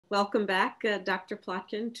Welcome back, Dr.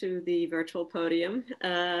 Plotkin, to the virtual podium.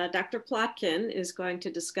 Dr. Plotkin is going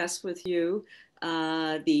to discuss with you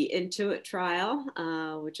the INTUITT trial,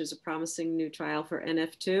 which is a promising new trial for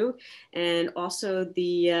NF2, and also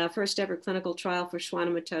the first ever clinical trial for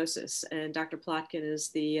schwannomatosis. And Dr. Plotkin is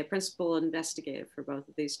the principal investigator for both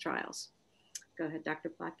of these trials. Go ahead, Dr.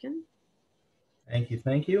 Plotkin. Thank you.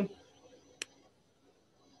 Thank you.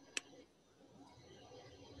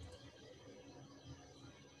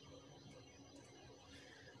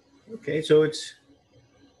 Okay, so it's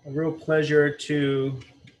a real pleasure to,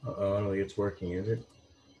 I don't think it's working, is it?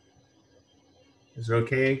 Is it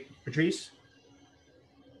okay, Patrice?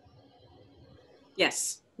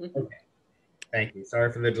 Yes. Okay, thank you.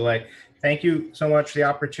 Sorry for the delay. Thank you so much for the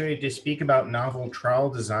opportunity to speak about novel trial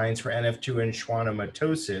designs for NF2 and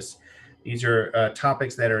schwannomatosis. These are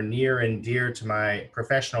topics that are near and dear to my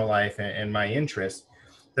professional life and my interests.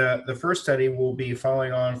 The first study will be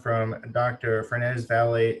following on from Dr. Fernandez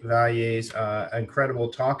Valle's incredible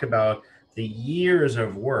talk about the years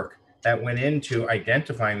of work that went into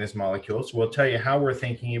identifying this molecule. So we'll tell you how we're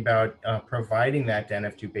thinking about providing that to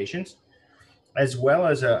NF2 patients, as well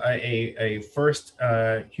as a first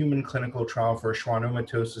human clinical trial for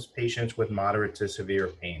schwannomatosis patients with moderate to severe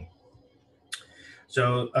pain.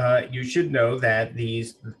 So you should know that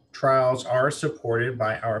these trials are supported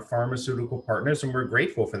by our pharmaceutical partners, and we're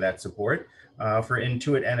grateful for that support. For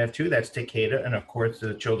INTUITT NF2, that's Takeda, and of course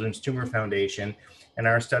the Children's Tumor Foundation. And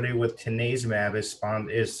our study with tanezumab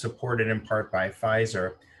is supported in part by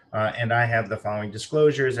Pfizer. And I have the following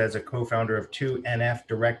disclosures as a co-founder of 2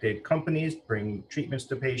 NF-directed companies bringing treatments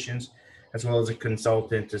to patients, as well as a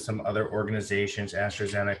consultant to some other organizations,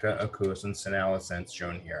 AstraZeneca, Akouos, and Senalysence,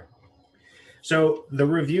 shown here. So the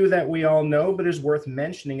review that we all know, but is worth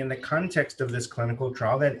mentioning in the context of this clinical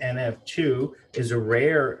trial, that NF2 is a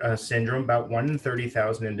rare syndrome, about 1 in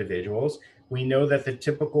 30,000 individuals. We know that the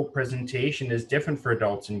typical presentation is different for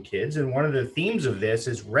adults and kids. And one of the themes of this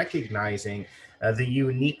is recognizing the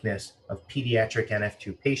uniqueness of pediatric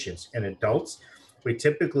NF2 patients. In adults, we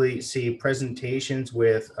typically see presentations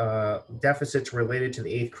with deficits related to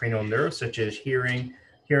the 8th cranial nerve, such as hearing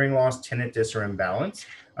loss, tinnitus, or imbalance.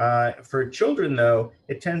 For children, though,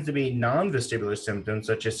 it tends to be non-vestibular symptoms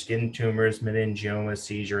such as skin tumors, meningiomas,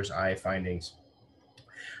 seizures, eye findings.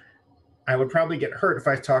 I would probably get hurt if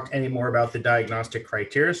I talked any more about the diagnostic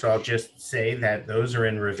criteria, so I'll just say that those are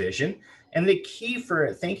in revision. And the key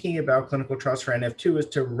for thinking about clinical trials for NF2 is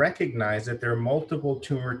to recognize that there are multiple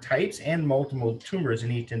tumor types and multiple tumors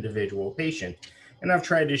in each individual patient. And I've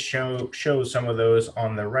tried to show some of those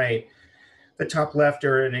on the right. The top left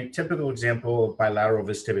are a typical example of bilateral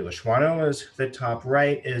vestibular schwannomas. The top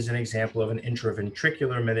right is an example of an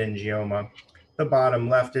intraventricular meningioma. The bottom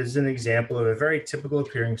left is an example of a very typical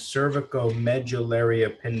appearing cervicomedullary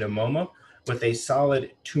ependymoma with a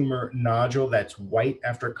solid tumor nodule that's white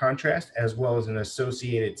after contrast, as well as an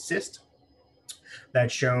associated cyst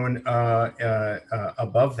that's shown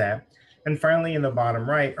above that. And finally, in the bottom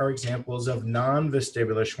right are examples of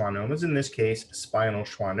non-vestibular schwannomas, in this case, spinal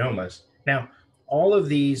schwannomas. Now, all of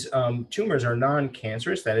these tumors are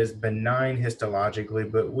non-cancerous, that is benign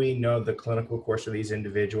histologically, but we know the clinical course of these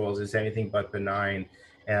individuals is anything but benign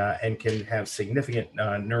and can have significant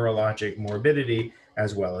neurologic morbidity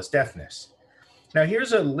as well as deafness. Now,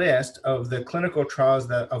 here's a list of the clinical trials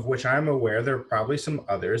of which I'm aware. There are probably some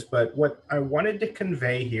others, but what I wanted to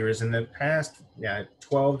convey here is in the past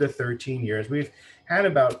 12 to 13 years, we've had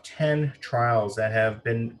about 10 trials that have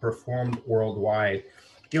been performed worldwide.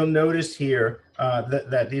 You'll notice here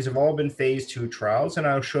that these have all been phase 2 trials, and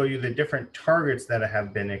I'll show you the different targets that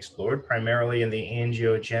have been explored, primarily in the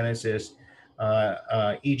angiogenesis,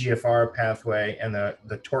 EGFR pathway, and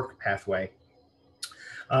the TORC pathway.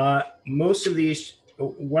 Most of these,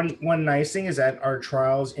 one nice thing is that our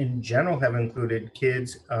trials in general have included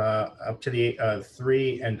kids up to the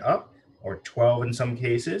 3 and up, or 12 in some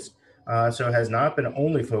cases. So it has not been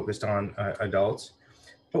only focused on adults.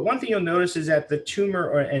 But one thing you'll notice is that the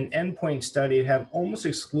tumor and endpoint study have almost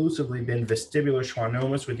exclusively been vestibular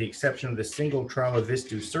schwannomas, with the exception of the single trial of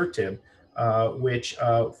vistusertib, which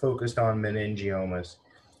focused on meningiomas.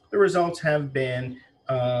 The results have been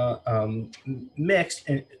mixed.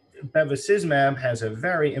 And bevacizumab has a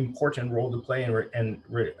very important role to play in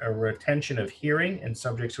retention of hearing in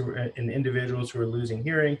subjects in individuals who are losing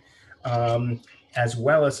hearing, as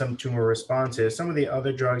well as some tumor responses. Some of the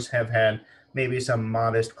other drugs have had maybe some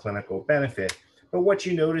modest clinical benefit. But what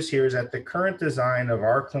you notice here is that the current design of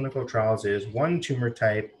our clinical trials is 1 tumor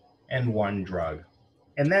type and 1 drug.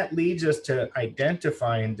 And that leads us to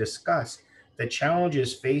identify and discuss the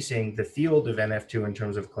challenges facing the field of NF2 in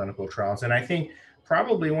terms of clinical trials. And I think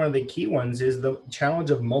probably one of the key ones is the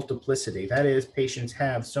challenge of multiplicity. That is, patients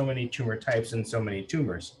have so many tumor types and so many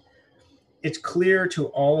tumors. It's clear to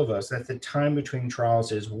all of us that the time between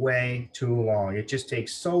trials is way too long. It just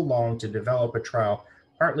takes so long to develop a trial,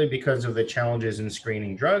 partly because of the challenges in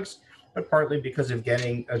screening drugs, but partly because of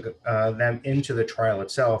getting them into the trial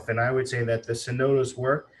itself. And I would say that the Sonoda's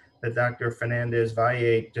work that Dr.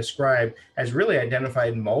 Fernandez-Valle described has really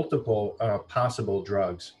identified multiple possible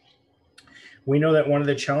drugs. We know that one of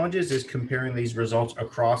the challenges is comparing these results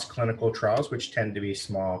across clinical trials, which tend to be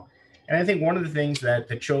small. And I think one of the things that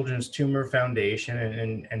the Children's Tumor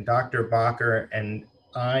Foundation and Dr. Bacher and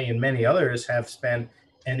I and many others have spent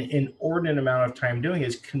an inordinate amount of time doing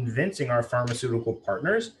is convincing our pharmaceutical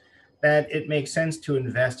partners that it makes sense to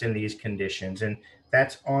invest in these conditions. And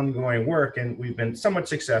that's ongoing work, and we've been somewhat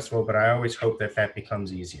successful, but I always hope that that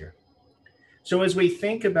becomes easier. So as we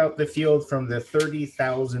think about the field from the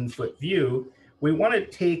 30,000-foot view, we want to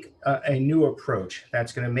take a new approach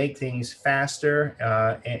that's going to make things faster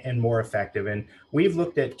and more effective. And we've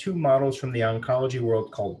looked at two models from the oncology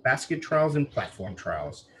world called basket trials and platform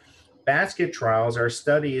trials. Basket trials are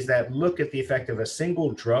studies that look at the effect of a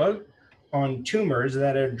single drug on tumors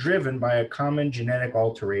that are driven by a common genetic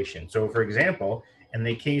alteration. So for example, in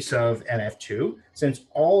the case of NF2, since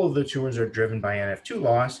all of the tumors are driven by NF2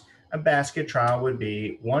 loss, a basket trial would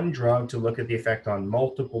be one drug to look at the effect on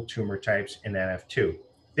multiple tumor types in NF2.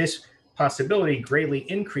 This possibility greatly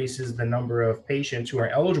increases the number of patients who are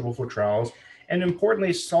eligible for trials, and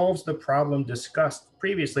importantly solves the problem discussed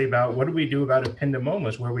previously about what do we do about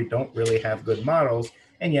ependymomas where we don't really have good models,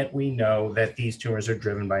 and yet we know that these tumors are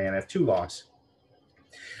driven by NF2 loss.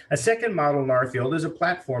 A second model in our field is a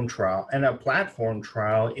platform trial, and a platform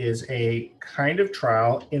trial is a kind of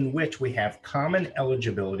trial in which we have common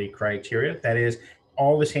eligibility criteria, that is,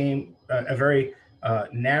 all the same, a very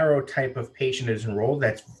narrow type of patient is enrolled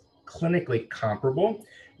that's clinically comparable.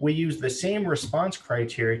 We use the same response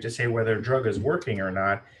criteria to say whether a drug is working or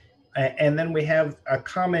not, and then we have a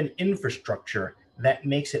common infrastructure that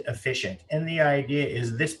makes it efficient. And the idea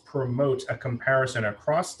is this promotes a comparison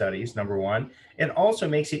across studies, number one. It also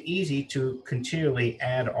makes it easy to continually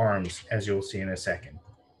add arms, as you'll see in a second.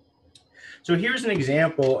 So here's an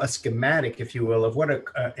example, a schematic, if you will, of what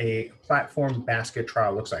a platform basket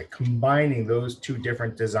trial looks like, combining those two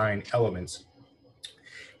different design elements.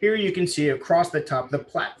 Here you can see across the top, the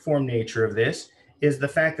platform nature of this is the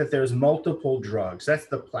fact that there's multiple drugs. That's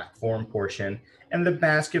the platform portion. And the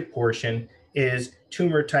basket portion is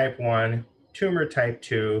tumor type 1, tumor type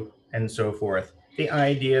 2, and so forth. The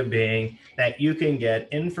idea being that you can get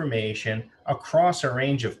information across a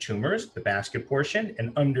range of tumors, the basket portion,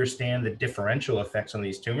 and understand the differential effects on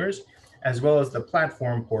these tumors, as well as the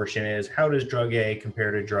platform portion is how does drug A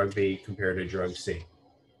compare to drug B compare to drug C.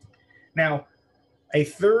 Now, a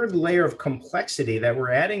third layer of complexity that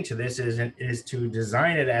we're adding to this is to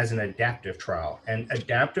design it as an adaptive trial. And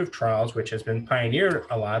adaptive trials, which has been pioneered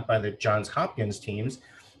a lot by the Johns Hopkins teams,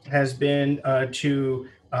 has been to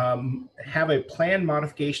have a planned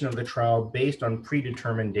modification of the trial based on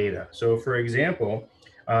predetermined data. So for example,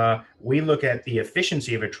 we look at the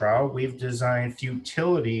efficiency of a trial. We've designed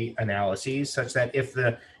futility analyses such that if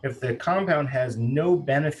the compound has no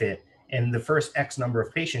benefit in the first X number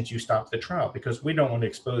of patients, you stop the trial because we don't want to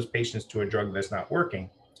expose patients to a drug that's not working.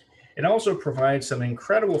 It also provides some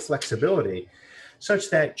incredible flexibility such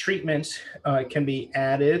that treatments can be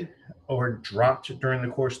added or dropped during the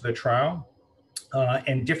course of the trial,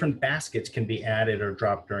 and different baskets can be added or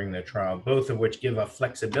dropped during the trial, both of which give a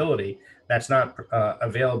flexibility that's not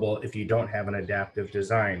available if you don't have an adaptive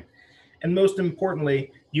design. And most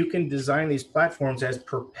importantly, you can design these platforms as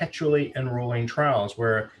perpetually enrolling trials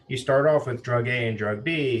where you start off with drug A and drug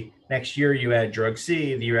B, next year you add drug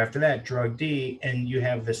C, the year after that drug D, and you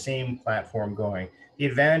have the same platform going. The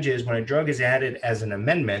advantage is when a drug is added as an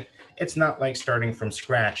amendment, it's not like starting from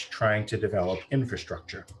scratch trying to develop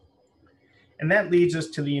infrastructure. And that leads us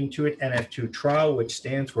to the INTUITT NF2 trial, which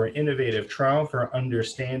stands for Innovative Trial for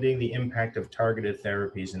Understanding the Impact of Targeted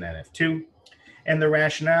Therapies in NF2. And the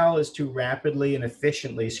rationale is to rapidly and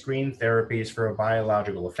efficiently screen therapies for a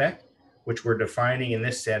biological effect, which we're defining in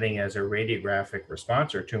this setting as a radiographic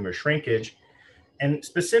response or tumor shrinkage. And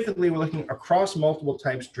specifically, we're looking across multiple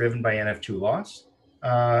types driven by NF2 loss,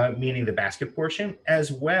 meaning the basket portion,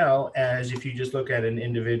 as well as if you just look at an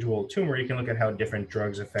individual tumor, you can look at how different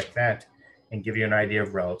drugs affect that and give you an idea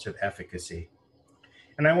of relative efficacy.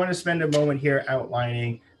 And I want to spend a moment here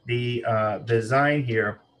outlining the design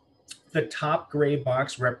here. The top gray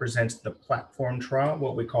box represents the platform trial,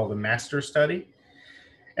 what we call the master study.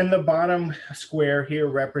 And the bottom square here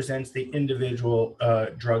represents the individual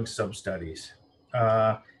drug sub-studies.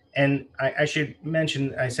 And I should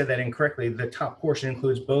mention, I said that incorrectly, the top portion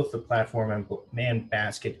includes both the platform and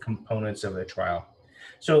basket components of the trial.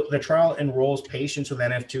 So the trial enrolls patients with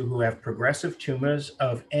NF2 who have progressive tumors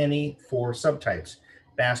of any 4 subtypes.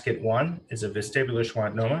 Basket 1 is a vestibular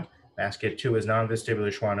schwannoma. Basket 2 is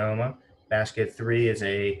non-vestibular schwannoma. Basket 3 is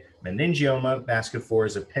a meningioma. Basket 4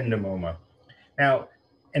 is a ependymoma. Now,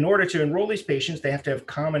 in order to enroll these patients, they have to have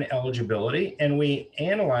common eligibility, and we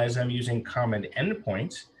analyze them using common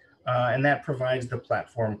endpoints, and that provides the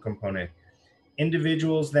platform component.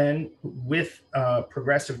 Individuals then with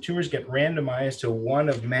progressive tumors get randomized to one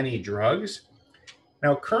of many drugs.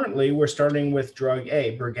 Now, currently, we're starting with drug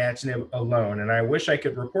A, brigatinib alone, and I wish I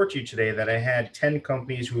could report to you today that I had 10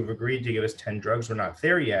 companies who have agreed to give us 10 drugs. We're not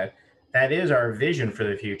there yet. That is our vision for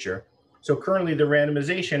the future. So currently, the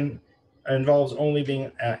randomization involves only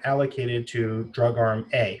being allocated to drug arm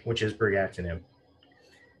A, which is brigatinib.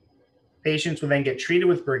 Patients will then get treated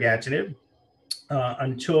with brigatinib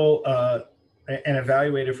until and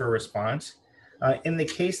evaluated for response. In the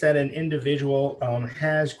case that an individual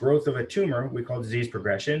has growth of a tumor, we call disease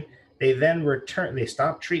progression, they then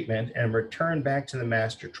stop treatment and return back to the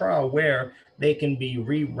master trial where they can be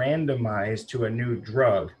re-randomized to a new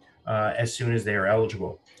drug as soon as they are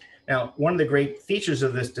eligible. Now, one of the great features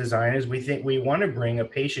of this design is we want to bring a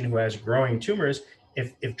patient who has growing tumors.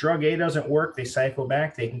 If drug A doesn't work, they cycle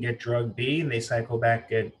back, they can get drug B, and they cycle back,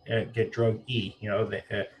 get drug E.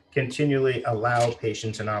 They continually allow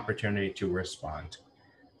patients an opportunity to respond.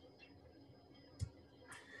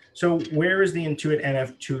 So where is the INTUITT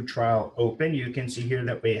NF2 trial open? You can see here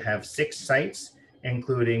that we have 6 sites,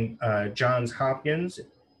 including Johns Hopkins,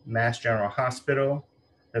 Mass General Hospital,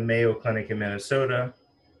 the Mayo Clinic in Minnesota,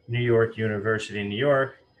 New York University in New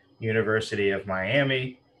York, University of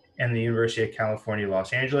Miami, and the University of California,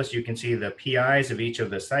 Los Angeles. You can see the PIs of each of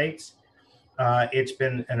the sites. It's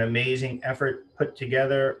been an amazing effort put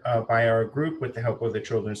together by our group with the help of the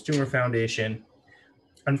Children's Tumor Foundation.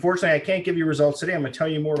 Unfortunately, I can't give you results today. I'm going to tell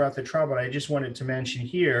you more about the trial, but I just wanted to mention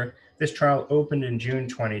here, this trial opened in June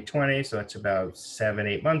 2020, so that's about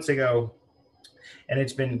 7-8 months ago. And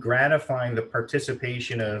it's been gratifying the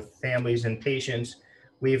participation of families and patients.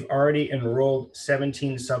 We've already enrolled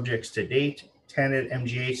 17 subjects to date, 10 at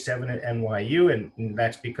MGH, 7 at NYU, and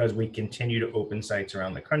that's because we continue to open sites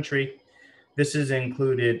around the country. This has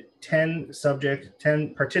included 10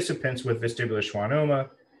 participants with vestibular schwannoma,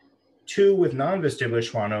 2 with non-vestibular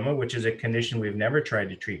schwannoma, which is a condition we've never tried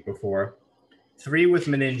to treat before, 3 with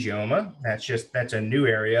meningioma, that's a new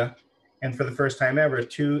area, and for the first time ever,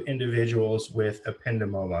 2 individuals with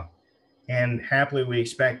ependymoma. And happily, we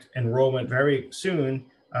expect enrollment very soon,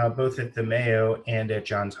 both at the Mayo and at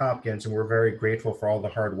Johns Hopkins, and we're very grateful for all the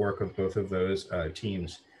hard work of both of those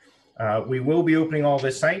teams. We will be opening all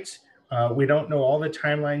the sites. We don't know all the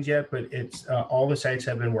timelines yet, but all the sites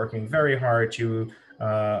have been working very hard to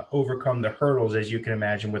overcome the hurdles, as you can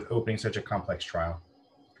imagine, with opening such a complex trial.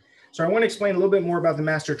 So I want to explain a little bit more about the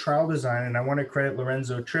master trial design, and I want to credit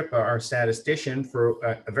Lorenzo Trippa, our statistician, for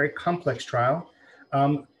a very complex trial.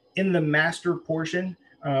 In the master portion,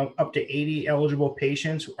 up to 80 eligible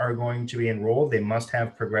patients are going to be enrolled. They must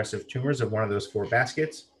have progressive tumors of one of those 4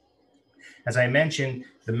 baskets. As I mentioned,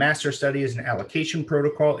 the master study is an allocation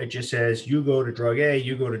protocol. It just says you go to drug A,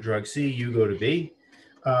 you go to drug C, you go to B.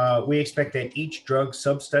 We expect that each drug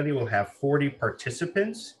sub-study will have 40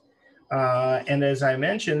 participants. And as I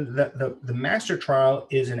mentioned, the master trial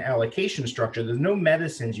is an allocation structure. There's no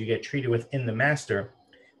medicines you get treated with in the master.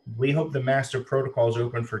 We hope the master protocol is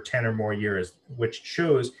open for 10 or more years, which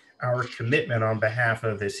shows our commitment on behalf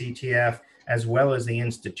of the CTF as well as the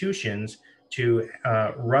institutions to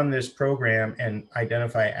run this program and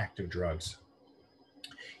identify active drugs.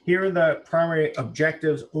 Here are the primary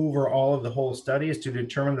objectives overall of the whole study is to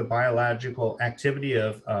determine the biological activity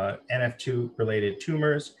of NF2 related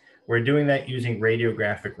tumors. We're doing that using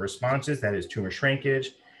radiographic responses, that is tumor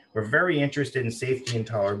shrinkage. We're very interested in safety and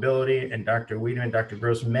tolerability, and Dr. Wiedemann and Dr.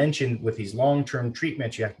 Gross mentioned with these long-term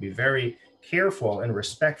treatments, you have to be very careful and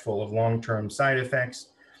respectful of long-term side effects.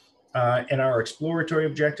 In our exploratory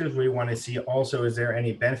objectives, we want to see also, is there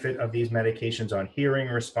any benefit of these medications on hearing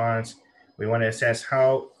response? We want to assess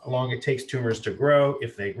how long it takes tumors to grow,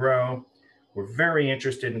 if they grow. We're very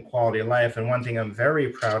interested in quality of life, and one thing I'm very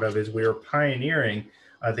proud of is we are pioneering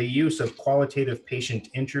the use of qualitative patient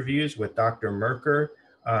interviews with Dr. Merker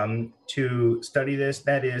to study this.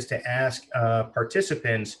 That is to ask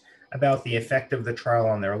participants about the effect of the trial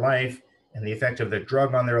on their life and the effect of the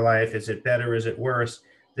drug on their life. Is it better? Is it worse?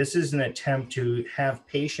 This is an attempt to have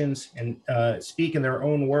patients and speak in their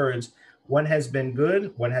own words What has been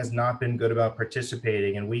good, what has not been good about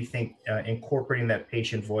participating, and we think incorporating that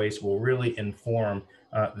patient voice will really inform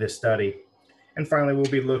this study. And finally, we'll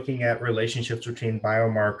be looking at relationships between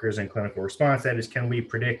biomarkers and clinical response. That is, can we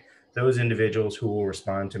predict those individuals who will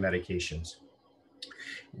respond to medications?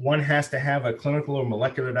 One has to have a clinical or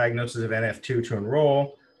molecular diagnosis of NF2 to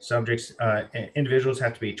enroll. Subjects, individuals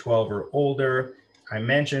have to be 12 or older. I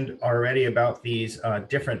mentioned already about these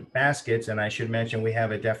different baskets, and I should mention we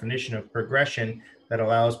have a definition of progression that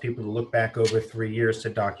allows people to look back over 3 years to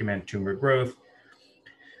document tumor growth.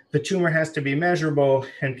 The tumor has to be measurable,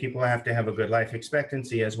 and people have to have a good life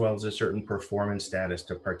expectancy as well as a certain performance status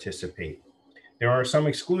to participate. There are some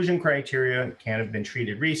exclusion criteria: can't have been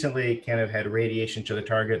treated recently, can't have had radiation to the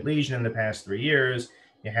target lesion in the past 3 years,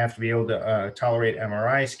 you have to be able to tolerate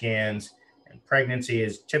MRI scans, and pregnancy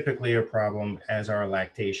is typically a problem, as are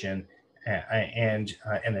lactation, and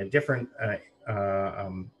a different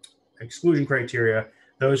exclusion criteria.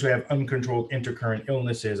 Those who have uncontrolled intercurrent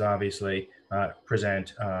illnesses obviously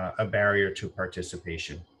present a barrier to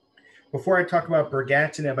participation. Before I talk about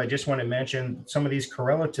brigatinib, I just want to mention some of these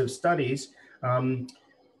correlative studies.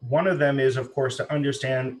 One of them is, of course, to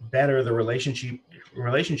understand better the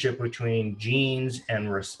relationship between genes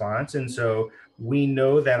and response. And so we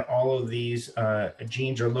know that all of these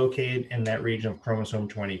genes are located in that region of chromosome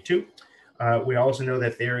 22. We also know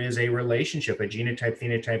that there is a relationship, a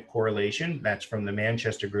genotype-phenotype correlation. That's from the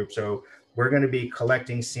Manchester group. So we're going to be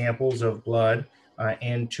collecting samples of blood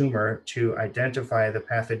and tumor to identify the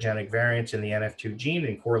pathogenic variants in the NF2 gene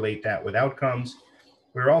and correlate that with outcomes.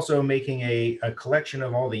 We're also making a collection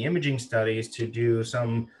of all the imaging studies to do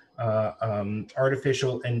some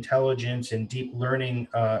artificial intelligence and deep learning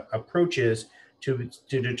approaches to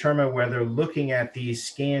determine whether looking at these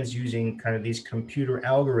scans using kind of these computer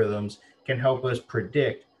algorithms can help us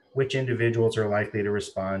predict which individuals are likely to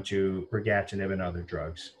respond to brigatinib and other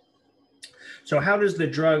drugs. So how does the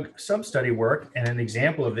drug sub-study work? And an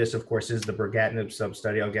example of this, of course, is the brigatinib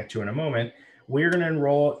sub-study I'll get to in a moment. We're going to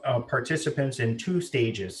enroll participants in 2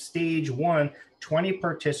 stages. Stage 1, 20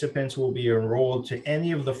 participants will be enrolled to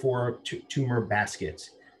any of the 4 tumor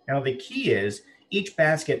baskets. Now, the key is each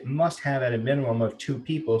basket must have at a minimum of 2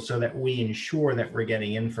 people so that we ensure that we're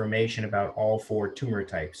getting information about all 4 tumor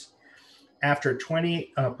types. After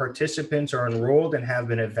 20 participants are enrolled and have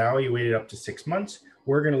been evaluated up to 6 months,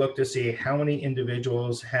 we're going to look to see how many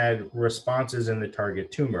individuals had responses in the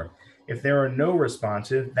target tumor. If there are no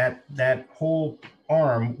responses, that whole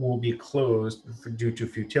arm will be closed due to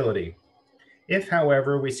futility. If,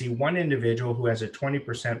 however, we see one individual who has a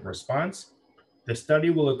 20% response, the study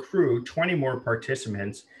will accrue 20 more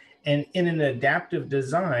participants, and in an adaptive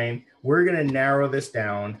design, we're going to narrow this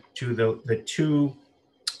down to the 2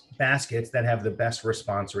 baskets that have the best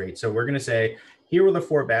response rate. So we're going to say, here were the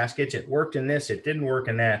 4 baskets. It worked in this, it didn't work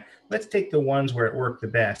in that. Let's take the ones where it worked the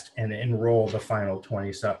best and enroll the final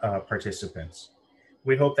 20 participants.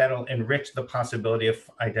 We hope that'll enrich the possibility of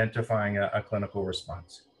identifying a clinical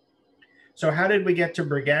response. So how did we get to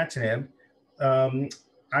brigatinib?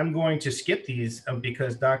 I'm going to skip these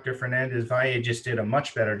because Dr. Fernandez-Valle just did a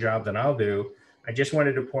much better job than I'll do. I just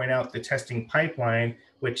wanted to point out the testing pipeline,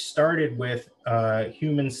 which started with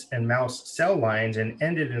humans and mouse cell lines and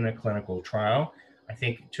ended in a clinical trial. I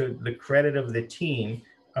think to the credit of the team,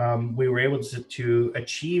 we were able to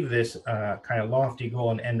achieve this kind of lofty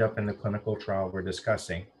goal and end up in the clinical trial we're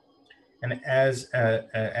discussing. And as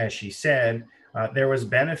she said, there was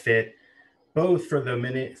benefit both for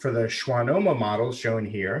the schwannoma models shown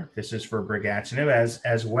here. This is for brigatinib,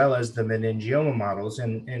 as well as the meningioma models,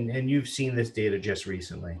 and you've seen this data just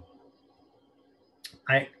recently.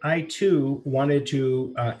 I too wanted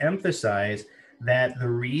to emphasize that the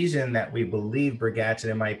reason that we believe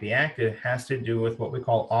brigatinib might be active has to do with what we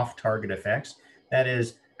call off-target effects. That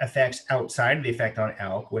is, effects outside of the effect on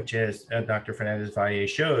ALK, which, as Dr. Fernandez-Valle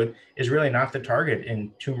showed, is really not the target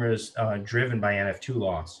in tumors driven by NF2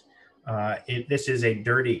 loss. This is a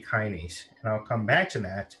dirty kinase, and I'll come back to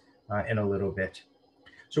that in a little bit.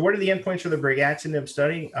 So what are the endpoints for the brigatinib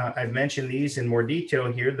study? I've mentioned these in more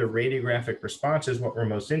detail here. The radiographic response is what we're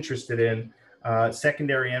most interested in.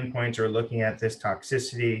 Secondary endpoints are looking at this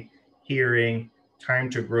toxicity, hearing, time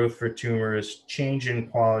to growth for tumors, change in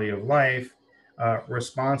quality of life,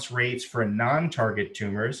 response rates for non-target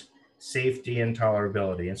tumors, safety and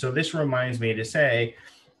tolerability. And so this reminds me to say,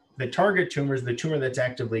 the target tumor is the tumor that's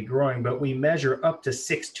actively growing, but we measure up to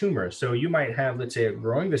 6 tumors. So you might have, let's say, a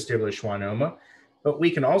growing vestibular schwannoma, but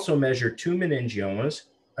we can also measure 2 meningiomas,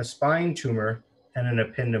 a spine tumor, and an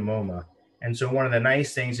ependymoma. And so one of the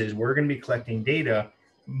nice things is we're going to be collecting data,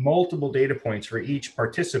 multiple data points for each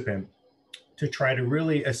participant, to try to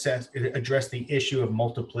really address the issue of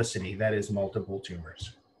multiplicity, that is multiple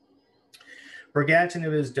tumors.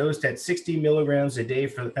 Brigatinib is dosed at 60 milligrams a day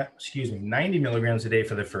for, 90 milligrams a day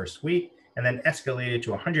for the first week, and then escalated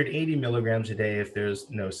to 180 milligrams a day if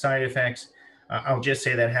there's no side effects. I'll just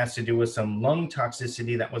say that has to do with some lung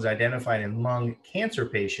toxicity that was identified in lung cancer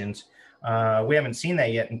patients. We haven't seen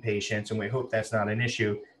that yet in patients, and we hope that's not an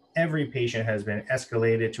issue. Every patient has been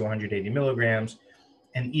escalated to 180 milligrams.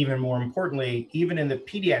 And even more importantly, even in the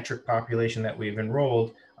pediatric population that we've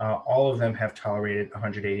enrolled, all of them have tolerated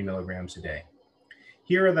 180 milligrams a day.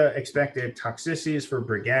 Here are the expected toxicities for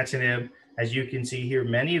brigatinib. As you can see here,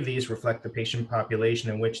 many of these reflect the patient population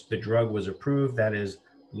in which the drug was approved, that is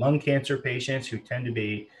lung cancer patients who tend to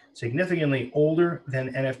be significantly older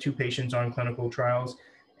than NF2 patients on clinical trials.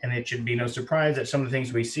 And it should be no surprise that some of the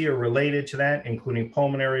things we see are related to that, including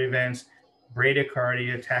pulmonary events,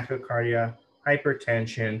 bradycardia, tachycardia,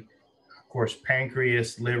 hypertension, of course,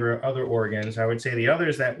 pancreas, liver, other organs. I would say the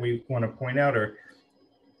others that we want to point out are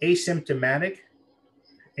asymptomatic,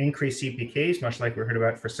 increased CPKs, much like we heard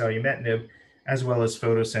about for selumetinib, as well as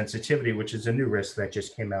photosensitivity, which is a new risk that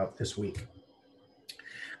just came out this week.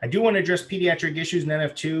 I do want to address pediatric issues in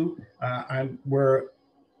NF2. We're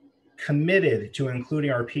committed to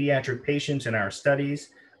including our pediatric patients in our studies.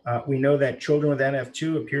 We know that children with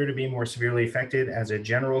NF2 appear to be more severely affected as a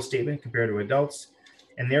general statement compared to adults.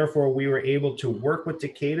 And therefore, we were able to work with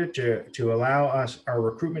Takeda to allow us our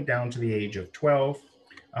recruitment down to the age of 12.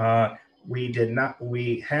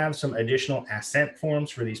 We have some additional assent forms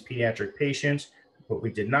for these pediatric patients, but we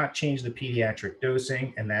did not change the pediatric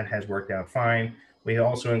dosing, and that has worked out fine. We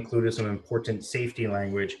also included some important safety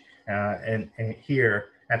language and here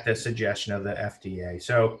at the suggestion of the FDA.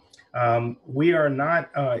 So we are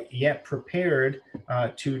not yet prepared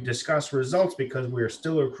to discuss results because we're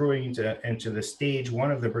still accruing into the stage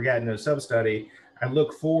 1 of the brigatinib sub-study. I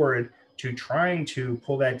look forward to trying to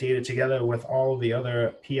pull that data together with all the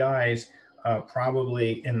other PIs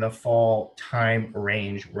probably in the fall time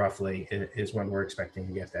range, roughly, is when we're expecting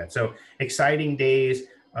to get that. So exciting days,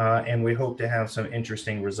 and we hope to have some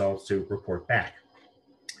interesting results to report back.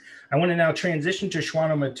 I want to now transition to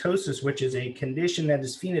schwannomatosis, which is a condition that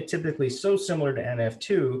is phenotypically so similar to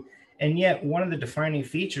NF2, and yet one of the defining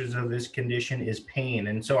features of this condition is pain.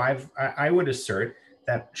 And so I would assert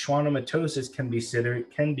that schwannomatosis can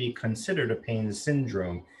be considered a pain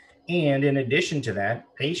syndrome. And in addition to that,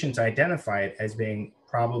 patients identify it as being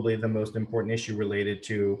probably the most important issue related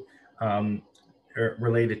to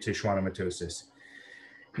schwannomatosis.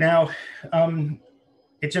 Now,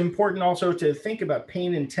 it's important also to think about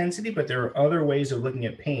pain intensity, but there are other ways of looking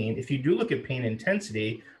at pain. If you do look at pain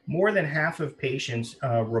intensity, more than half of patients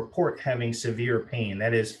report having severe pain,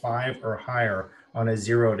 that is 5 or higher on a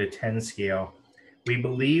 0 to 10 scale. We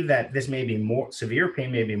believe that this may be severe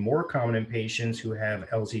pain may be more common in patients who have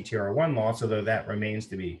LZTR1 loss, although that remains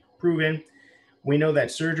to be proven. We know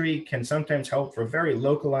that surgery can sometimes help for very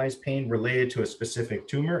localized pain related to a specific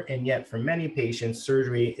tumor, and yet for many patients,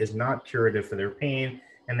 surgery is not curative for their pain,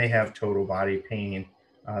 and they have total body pain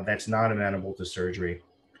that's not amenable to surgery.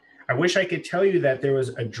 I wish I could tell you that there was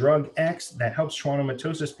a drug X that helps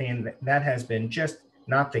schwannomatosis pain. That has been just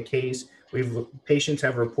not the case. Patients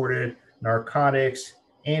have reported narcotics,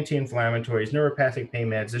 anti-inflammatories, neuropathic pain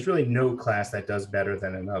meds. There's really no class that does better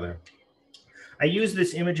than another. I use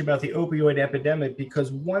this image about the opioid epidemic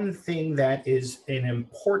because one thing that is an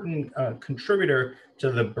important contributor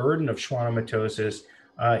to the burden of schwannomatosis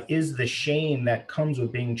is the shame that comes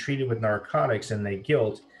with being treated with narcotics and the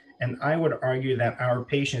guilt. And I would argue that our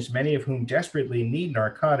patients, many of whom desperately need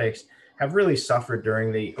narcotics, have really suffered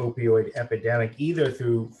during the opioid epidemic, either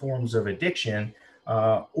through forms of addiction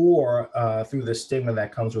or through the stigma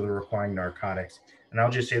that comes with requiring narcotics. And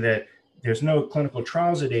I'll just say that there's no clinical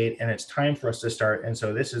trials to date, and it's time for us to start. And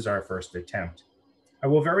so this is our first attempt. I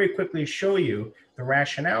will very quickly show you the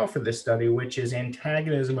rationale for this study, which is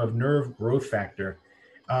antagonism of nerve growth factor.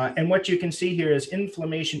 And what you can see here is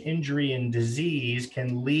inflammation, injury, and disease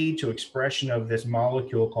can lead to expression of this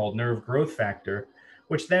molecule called nerve growth factor,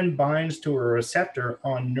 which then binds to a receptor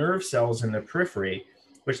on nerve cells in the periphery,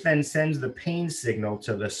 which then sends the pain signal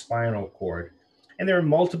to the spinal cord. And there are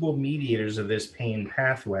multiple mediators of this pain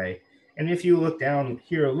pathway. And if you look down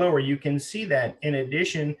here lower, you can see that in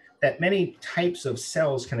addition, that many types of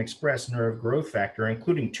cells can express nerve growth factor,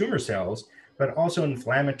 including tumor cells, but also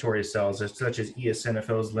inflammatory cells such as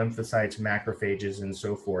eosinophils, lymphocytes, macrophages, and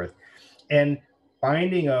so forth. And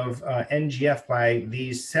binding of NGF by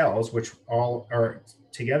these cells, which all are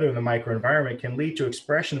together in the microenvironment, can lead to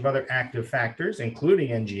expression of other active factors, including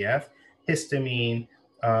NGF, histamine,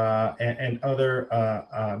 and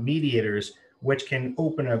other mediators, which can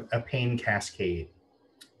open a pain cascade.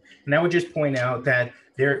 And I would just point out that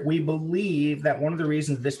we believe that one of the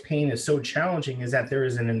reasons this pain is so challenging is that there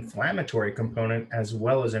is an inflammatory component as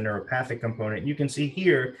well as a neuropathic component. You can see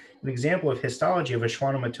here an example of histology of a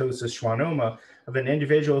schwannomatosis schwannoma of an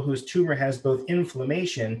individual whose tumor has both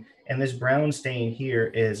inflammation, and this brown stain here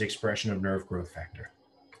is expression of nerve growth factor.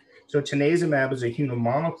 So tanezumab is a human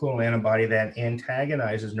monoclonal antibody that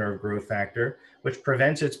antagonizes nerve growth factor, which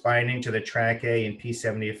prevents its binding to the TrkA and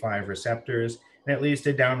P75 receptors, and it leads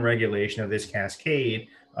to downregulation of this cascade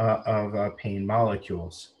of pain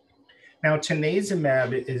molecules. Now,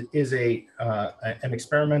 tanezumab is an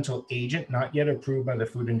experimental agent not yet approved by the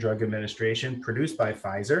Food and Drug Administration, produced by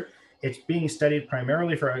Pfizer. It's being studied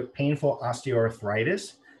primarily for painful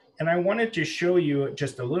osteoarthritis. And I wanted to show you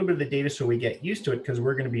just a little bit of the data so we get used to it, because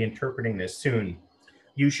we're going to be interpreting this soon.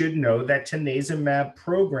 You should know that tanezumab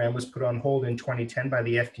program was put on hold in 2010 by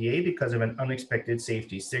the FDA because of an unexpected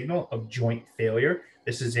safety signal of joint failure.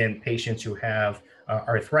 This is in patients who have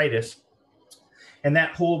arthritis. And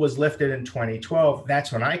that hold was lifted in 2012.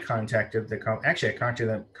 That's when I contacted the company. Actually,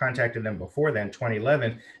 I contacted them before then,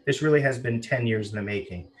 2011. This really has been 10 years in the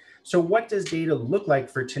making. So what does data look like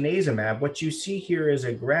for tanezumab? What you see here is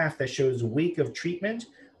a graph that shows week of treatment.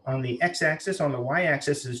 On the x-axis, on the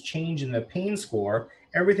y-axis is change in the pain score.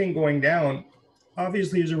 Everything going down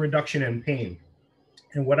obviously is a reduction in pain.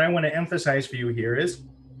 And what I want to emphasize for you here is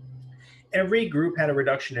every group had a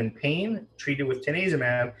reduction in pain treated with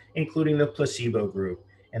tanezumab, including the placebo group.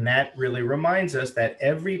 And that really reminds us that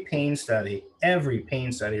every pain study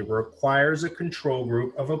requires a control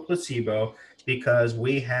group of a placebo, because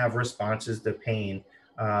we have responses to pain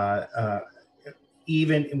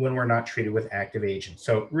even when we're not treated with active agents.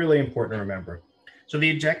 So really important to remember. So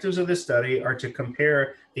the objectives of this study are to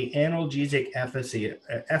compare the analgesic efficacy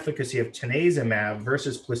of tanezumab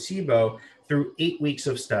versus placebo through 8 weeks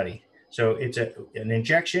of study. So it's an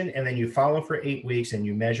injection, and then you follow for 8 weeks and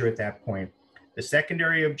you measure at that point. The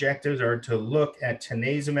secondary objectives are to look at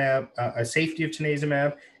tanezumab, safety of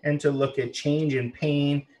tanezumab, and to look at change in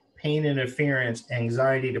pain, pain interference,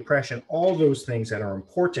 anxiety, depression, all those things that are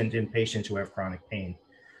important in patients who have chronic pain.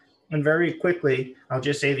 And very quickly, I'll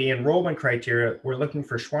just say the enrollment criteria, we're looking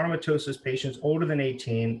for schwannomatosis patients older than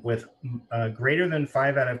 18 with greater than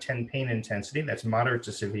 5 out of 10 pain intensity, that's moderate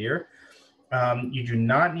to severe. You do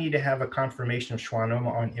not need to have a confirmation of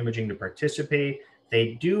schwannoma on imaging to participate.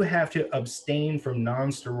 They do have to abstain from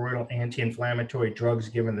non-steroidal anti-inflammatory drugs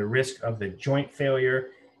given the risk of the joint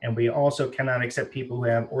failure. And we also cannot accept people who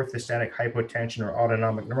have orthostatic hypotension or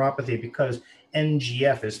autonomic neuropathy, because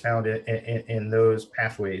NGF is found in those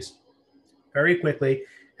pathways. Very quickly,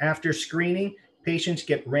 after screening, patients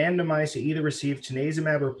get randomized to either receive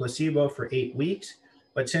tanezumab or placebo for 8 weeks.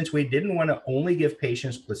 But since we didn't want to only give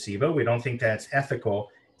patients placebo, we don't think that's ethical,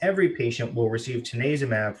 every patient will receive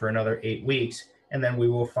tanezumab for another 8 weeks, and then we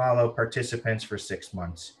will follow participants for 6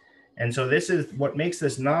 months. And so this is what makes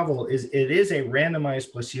this novel, is it is a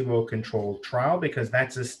randomized placebo-controlled trial, because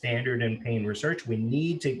that's a standard in pain research. We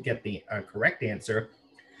need to get the correct answer.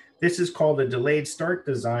 This is called a delayed start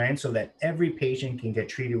design, so that every patient can get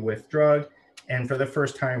treated with drug. And for the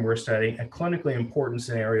first time, we're studying a clinically important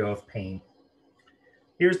scenario of pain.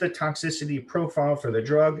 Here's the toxicity profile for the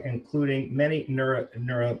drug, including many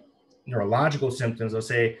neurological symptoms, I'll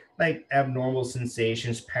say, like abnormal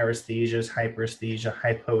sensations, paresthesias, hyperesthesia,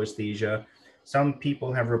 hypoesthesia. Some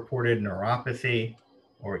people have reported neuropathy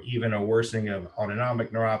or even a worsening of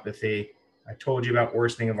autonomic neuropathy. I told you about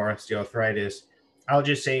worsening of osteoarthritis. I'll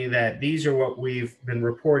just say that these are what we've been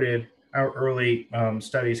reported. Our early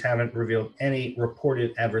studies haven't revealed any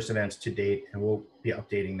reported adverse events to date, and we'll be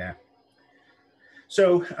updating that.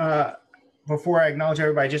 So before I acknowledge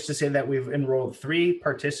everybody, just to say that we've enrolled 3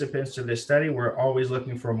 participants to this study. We're always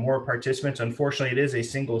looking for more participants. Unfortunately, it is a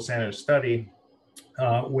single center study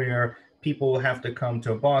where people have to come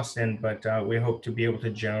to Boston, but we hope to be able to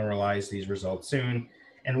generalize these results soon.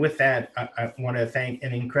 And with that, I want to thank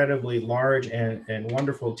an incredibly large and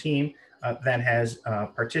wonderful team that has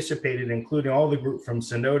participated, including all the group from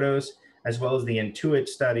Synodos, as well as the INTUITT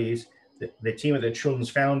studies, the team at the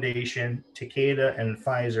Children's Foundation, Takeda, and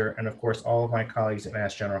Pfizer, and of course, all of my colleagues at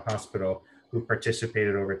Mass General Hospital who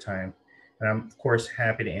participated over time. And I'm, of course,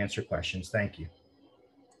 happy to answer questions. Thank you.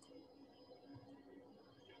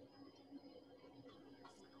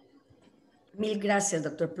 Mil gracias,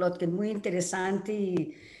 doctor Plotkin. Muy interesante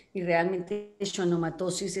y realmente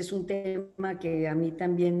schwannomatosis es un tema que a mí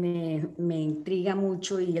también me intriga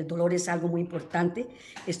mucho, y el dolor es algo muy importante.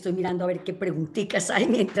 Estoy mirando a ver qué preguntitas hay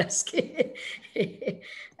mientras que...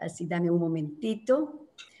 Así, dame un momentito.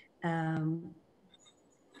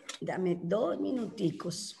 Dame 2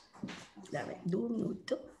 minuticos. Dame 2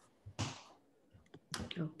 minutos.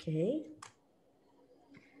 Ok.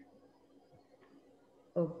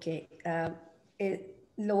 Ok.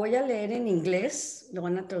 Lo voy a leer en inglés. Lo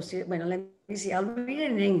van a traducir. Bueno, let me see. I'll read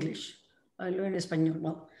it in English. Hablo en español.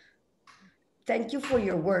 No. Thank you for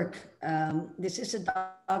your work. This is a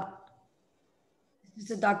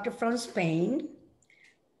doctor from Spain.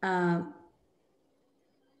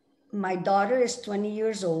 My daughter is 20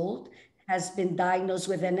 years old, has been diagnosed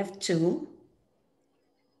with NF2.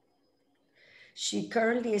 She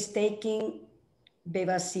currently is taking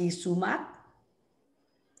bevacizumab.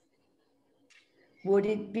 Would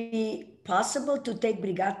it be possible to take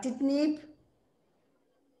brigatinib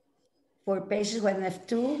for patients with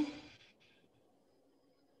NF2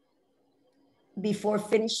 before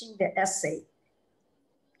finishing the essay?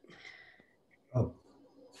 Oh.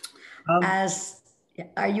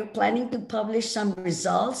 Are you planning to publish some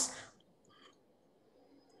results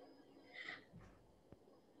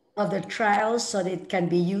of the trials so that it can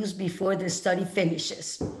be used before the study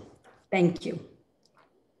finishes? Thank you.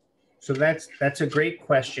 So that's a great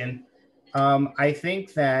question. I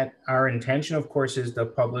think that our intention, of course, is to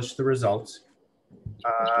publish the results.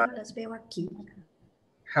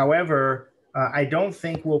 However, I don't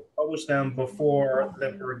think we'll publish them before the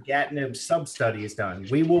brigatinib sub-study is done.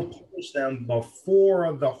 We will publish them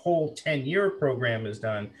before the whole 10-year program is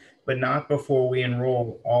done, but not before we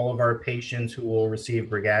enroll all of our patients who will receive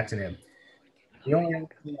brigatinib. The only other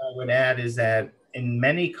thing I would add is that in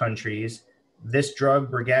many countries, this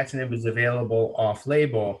drug, brigatinib, is available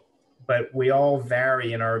off-label, but we all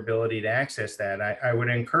vary in our ability to access that. I would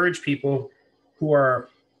encourage people who are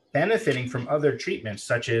benefiting from other treatments,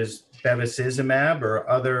 such as bevacizumab or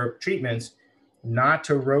other treatments, not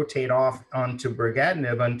to rotate off onto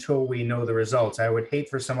brigatinib until we know the results. I would hate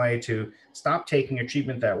for somebody to stop taking a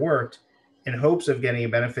treatment that worked in hopes of getting a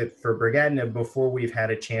benefit for brigatinib before we've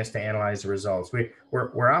had a chance to analyze the results.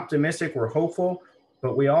 We're optimistic, we're hopeful,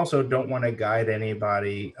 but we also don't want to guide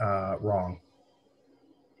anybody wrong.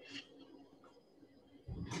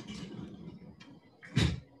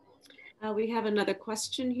 We have another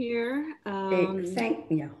question here.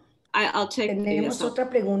 I'll take Tenemos otra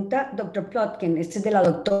pregunta, Dr. Plotkin. Este es de la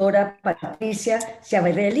doctora Patricia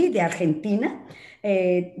Ciavarelli de Argentina.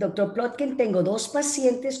 Dr. Plotkin, tengo 2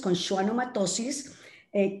 pacientes con schwannomatosis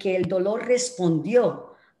que el dolor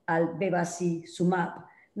respondió al bevacizumab.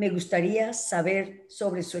 Me gustaría saber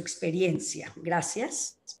sobre su experiencia.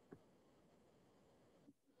 Gracias.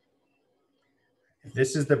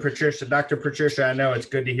 This is the Patricia, Dr. Patricia. I know it's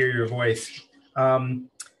good to hear your voice.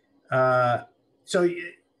 So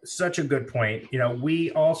such a good point. You know,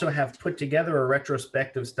 we also have put together a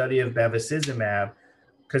retrospective study of bevacizumab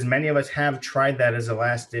because many of us have tried that as a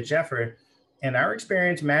last-ditch effort, and our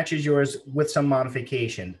experience matches yours with some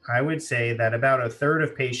modification. I would say that about 1/3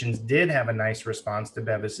 of patients did have a nice response to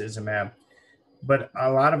bevacizumab, but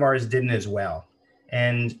a lot of ours didn't as well.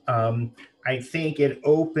 And I think it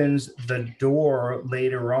opens the door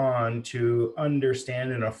later on to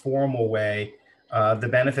understand in a formal way the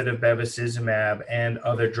benefit of bevacizumab and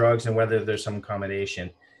other drugs and whether there's some combination.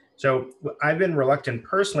 So I've been reluctant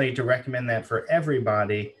personally to recommend that for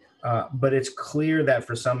everybody, but it's clear that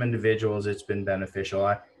for some individuals it's been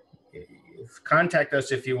beneficial. Contact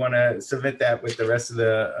us if you want to submit that with the rest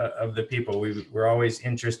of the people. We're always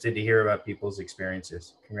interested to hear about people's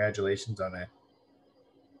experiences. Congratulations on that.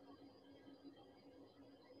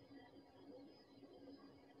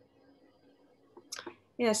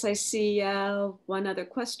 Yes, I see one other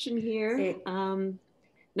question here.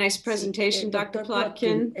 Nice presentation, Dr.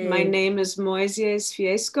 Plotkin. My name is Moises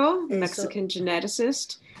Fiesco, Mexican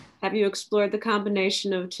geneticist. Have you explored the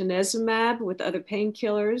combination of tanezumab with other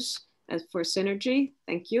painkillers for synergy?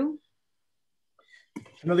 Thank you.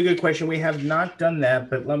 Another good question. We have not done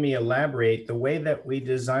that, but let me elaborate. The way that we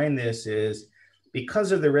design this is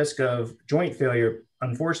because of the risk of joint failure,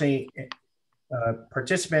 unfortunately,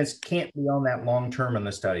 participants can't be on that long term in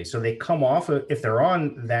the study. So they come off, if they're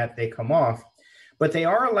on that, they come off, but they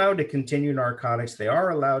are allowed to continue narcotics. They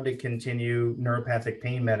are allowed to continue neuropathic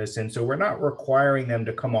pain medicine. So we're not requiring them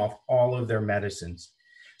to come off all of their medicines.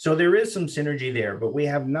 So there is some synergy there, but we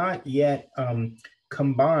have not yet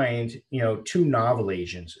combined, you know, 2 novel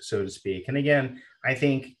agents, so to speak. And again, I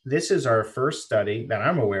think this is our first study that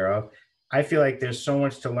I'm aware of. I feel like there's so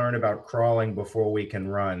much to learn about crawling before we can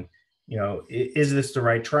run. You know, is this the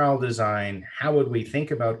right trial design? How would we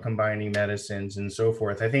think about combining medicines and so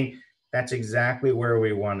forth? I think that's exactly where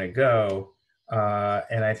we want to go.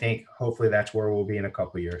 And I think hopefully that's where we'll be in a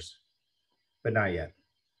couple of years, but not yet.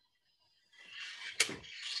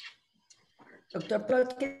 Doctor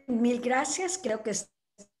Plotkin, mil gracias. Creo que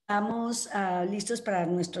estamos listos para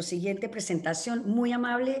nuestra siguiente presentación. Muy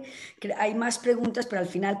amable. Hay más preguntas, pero al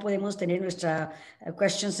final podemos tener nuestra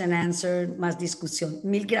questions and answers, más discusión.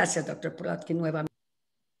 Mil gracias, doctor Plotkin, nuevamente.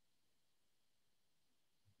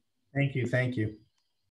 Thank you. Thank you.